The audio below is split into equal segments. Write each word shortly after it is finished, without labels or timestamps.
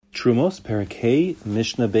Terumos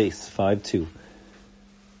Mishnah base 5.2.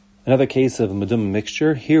 Another case of a meduma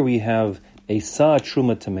mixture. Here we have a sa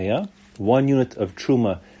truma tamea, 1 unit of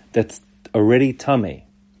truma that's already tameh.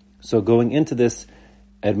 So going into this,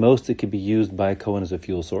 at most it could be used by a kohen as a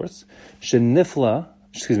fuel source. Shenafla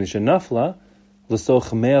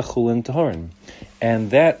l'soch mea chulin taharin.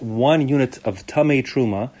 And that 1 unit of tameh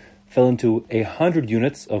truma fell into 100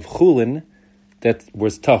 units of chulin that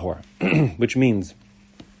was tahor, which means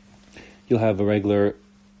you'll have a regular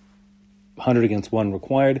 100 against 1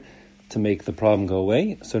 required to make the problem go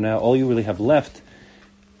away. So now all you really have left,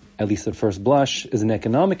 at least at first blush, is an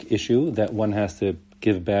economic issue that one has to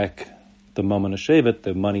give back the mammon shevet,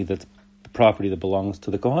 the money that's the property that belongs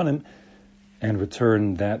to the kohanim, and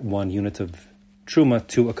return that 1 unit of truma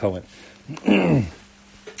to a kohen.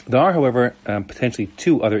 There are, however, potentially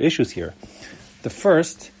 2 other issues here. The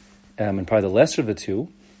first, and probably the lesser of the 2,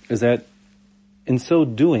 is that in so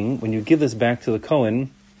doing, when you give this back to the kohen,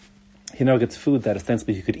 he now gets food that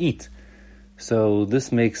ostensibly he could eat. So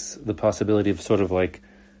this makes the possibility of sort of like,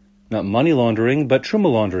 not money laundering, but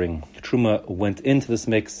truma laundering. Truma went into this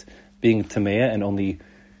mix being tamea and only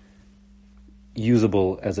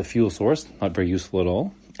usable as a fuel source, not very useful at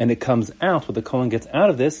all. And it comes out, what the kohen gets out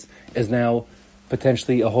of this is now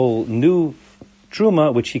potentially a whole new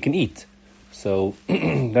truma which he can eat. So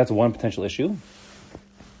that's one potential issue.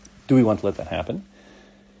 Do we want to let that happen?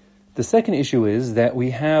 The second issue is that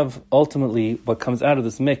we have ultimately what comes out of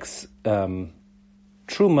this mix,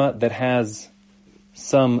 truma that has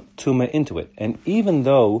some tuma into it. And even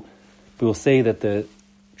though we will say that the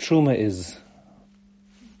truma is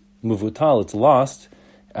muvutal, it's lost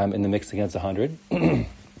in the mix against 100,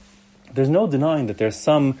 there's no denying that there's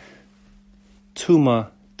some tuma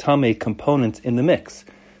tame component in the mix.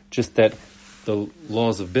 Just that the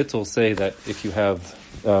laws of bittul say that if you have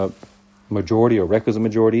majority or requisite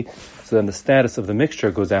majority, so then the status of the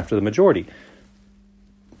mixture goes after the majority.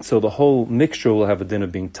 So the whole mixture will have a din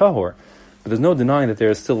of being tahor, but there's no denying that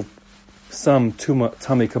there is still some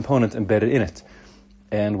tame component embedded in it.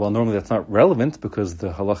 And while normally that's not relevant because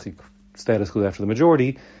the halachic status goes after the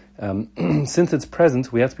majority, since it's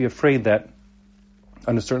present, we have to be afraid that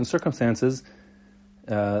under certain circumstances,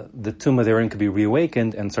 the tumah therein could be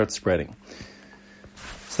reawakened and start spreading.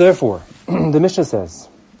 So therefore, the Mishnah says,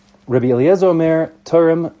 Rabbi Eliezer Omer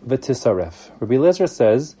Terem v'tisaref. Rabbi Eliezer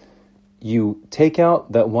says, you take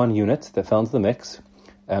out that 1 unit that fell into the mix,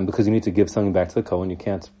 because you need to give something back to the kohen. You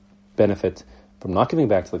can't benefit from not giving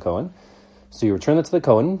back to the kohen. So you return it to the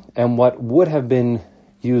kohen, and what would have been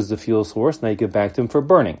used as a fuel source, now you give back to him for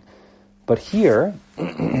burning. But here,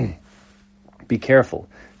 be careful.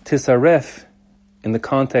 Tisaref, in the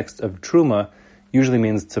context of truma, usually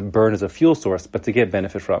means to burn as a fuel source, but to get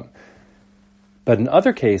benefit from. But in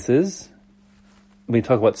other cases, when you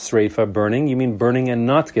talk about sreifa, burning, you mean burning and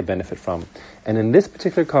not to get benefit from. And in this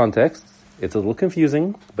particular context, it's a little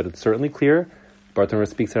confusing, but it's certainly clear. Bartender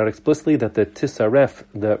speaks out explicitly that the tisaref,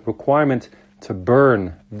 the requirement to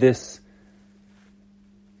burn this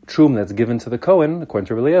trum that's given to the kohen, according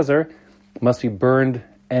to Eliezer, must be burned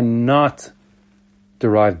and not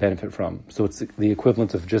derive benefit from. So it's the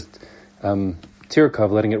equivalent of just tirkav,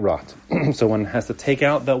 letting it rot. So one has to take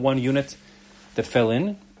out that 1 unit that fell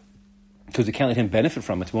in, because we can't let him benefit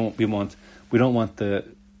from it. We don't want the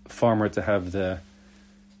farmer to have the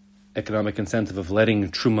economic incentive of letting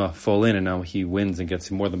truma fall in, and now he wins and gets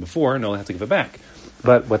more than before. No, he'll have to give it back.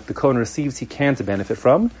 But what the kohen receives, he can't benefit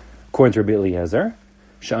from, according to Rabbi Eliezer.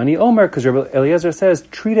 Sha'ani Omer, because Rabbi Eliezer says,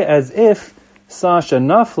 treat it as if Sasha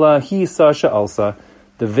nafla, he Sasha alsa.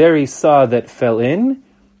 The very saw that fell in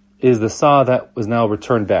is the saw that was now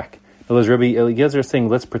returned back. In other words, Rabbi Eliezer is saying,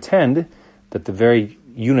 let's pretend that the very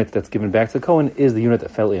unit that's given back to the kohen is the unit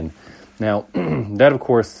that fell in. Now, that of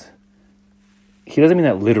course, he doesn't mean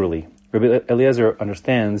that literally. Rabbi Eliezer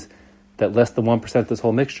understands that less than 1% of this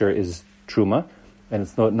whole mixture is truma, and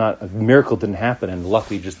it's not a miracle didn't happen, and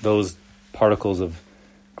luckily just those particles of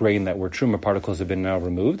grain that were truma particles have been now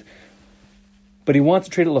removed. But he wants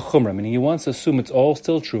to treat it l'chumra, meaning he wants to assume it's all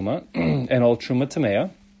still truma, and all truma tamea.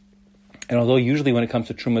 And although usually when it comes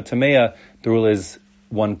to truma tamea, the rule is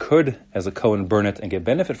one could, as a kohen, burn it and get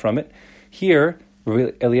benefit from it. Here,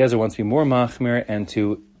 Eliezer wants to be more machmir, and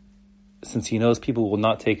since he knows people will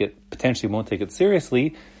not take it, potentially won't take it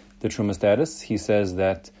seriously, the truma status, he says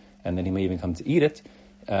that, and then he may even come to eat it,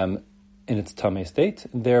 in its tameh state.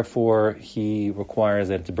 Therefore, he requires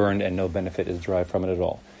that it's burned and no benefit is derived from it at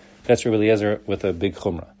all. That's Rabbi Eliezer with a big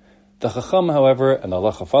chumrah. The Chacham, however, and the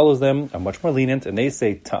halacha follows them, are much more lenient, and they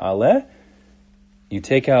say, ta'aleh, you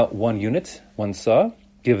take out 1 unit, 1 saw,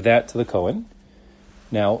 give that to the kohen,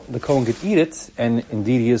 Now, the Kohen could eat it, and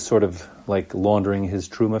indeed he is sort of like laundering his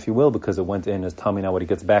truma, if you will, because it went in as tummy. Now what he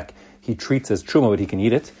gets back, he treats as truma, but he can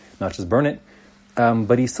eat it, not just burn it.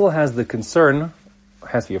 But he still has the concern,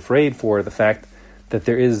 has to be afraid for the fact that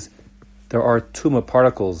there are tuma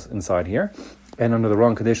particles inside here, and under the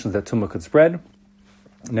wrong conditions that tuma could spread.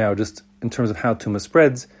 Now, just in terms of how tuma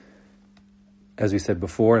spreads, as we said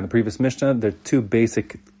before in the previous Mishnah, there are two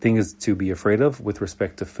basic things to be afraid of with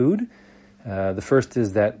respect to food. The first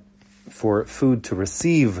is that for food to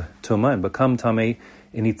receive tuma and become tamei,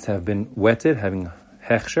 it needs to have been wetted, having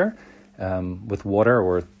hechsher, with water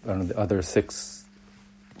or the other 6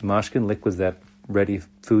 mashkin, liquids that ready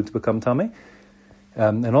food to become tamei.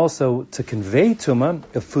 And also, to convey tuma,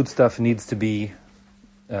 the foodstuff needs to be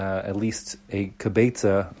at least a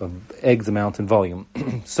kibetza of eggs amount in volume.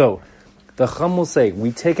 So, the Chum will say,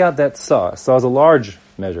 we take out that saw. Saw is a large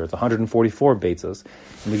measure. It's 144 beitzos.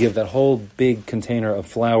 And we give that whole big container of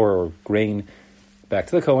flour or grain back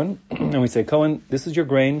to the Kohen. And we say, Kohen, this is your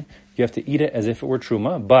grain. You have to eat it as if it were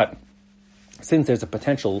truma. But since there's a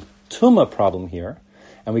potential tuma problem here,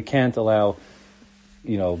 and we can't allow,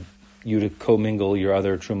 you to commingle your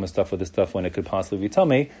other truma stuff with this stuff when it could possibly be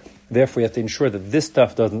tamei, therefore you have to ensure that this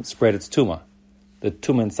stuff doesn't spread its tuma. The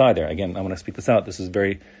tuma inside there. Again, I want to speak this out. This is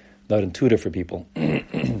very not intuitive for people.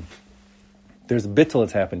 There's bittul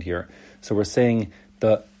that's happened here. So we're saying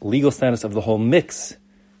the legal status of the whole mix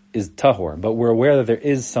is tahor, but we're aware that there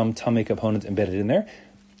is some tamei component embedded in there,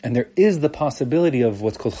 and there is the possibility of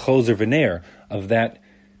what's called choser v'neir, of that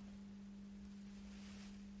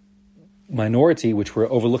minority, which we're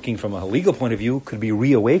overlooking from a legal point of view, could be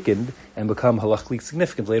reawakened and become halachically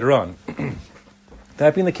significant later on.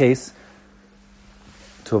 That being the case,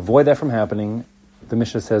 to avoid that from happening, the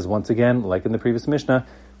Mishnah says once again, like in the previous Mishnah,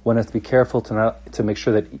 one has to be careful to make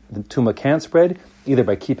sure that the tuma can't spread, either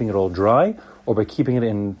by keeping it all dry or by keeping it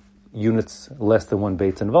in units less than 1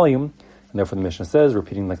 beitz in volume. And therefore the Mishnah says,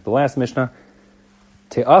 repeating like the last Mishnah,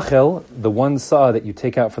 Te'achel, the one saw that you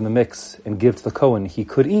take out from the mix and give to the Kohen, he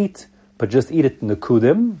could eat, but just eat it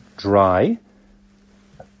nekudim, dry.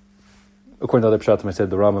 According to other pshatim, I said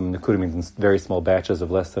the Rambam nekudim means in very small batches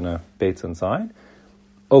of less than a beitz inside.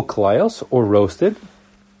 O klayos, or roasted,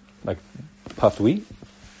 like puffed wheat.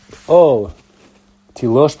 O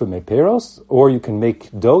tilosh b'meperos, or you can make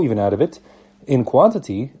dough even out of it in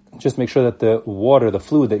quantity. Just make sure that the water, the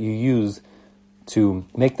fluid that you use to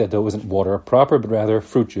make that dough isn't water proper, but rather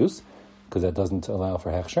fruit juice, because that doesn't allow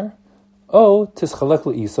for hechsher. O tischalek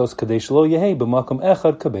le'isos kadesh lo YaHei b'makom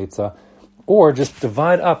echad kabetza, or just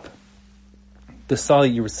divide up the saw that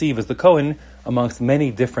you receive as the Kohen amongst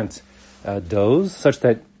many different doughs, such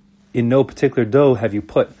that in no particular dough have you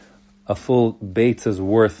put a full beitza's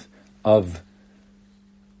worth of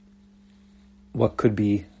what could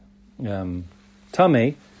be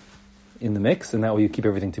tamei in the mix, and that way you keep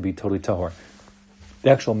everything to be totally tahor.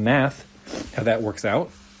 The actual math, how that works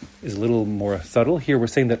out, is a little more subtle. Here we're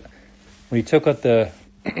saying that when you took out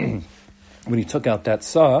that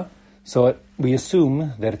saw, we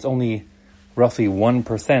assume that it's only roughly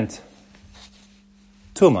 1%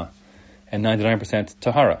 tuma and 99%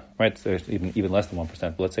 tahara, right? So even less than 1%,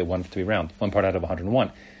 but let's say 1 to be round, 1 part out of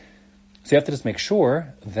 101. So you have to just make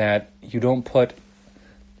sure that you don't put,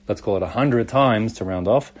 let's call it 100 times to round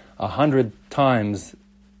off, 100 times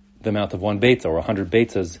the amount of 1 beitza, or 100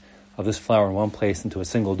 beitzas of this flour in one place into a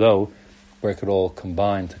single dough where it could all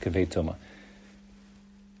combine to convey tuma.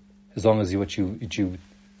 As long as what you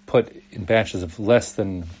put in batches of less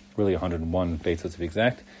than really 101 beitzas to be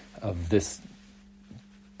exact, of this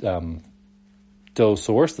dough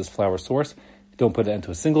source, this flour source, don't put it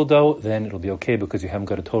into a single dough, then it'll be okay because you haven't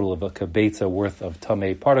got a total of a kibetza worth of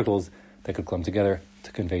tamei particles that could clump together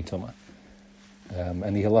to convey tuma.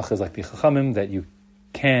 And the halacha is like the chachamim, that you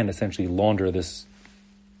can essentially launder this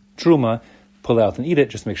truma, pull out and eat it,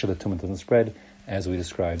 just make sure the tuma doesn't spread, as we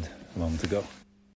described a moment ago.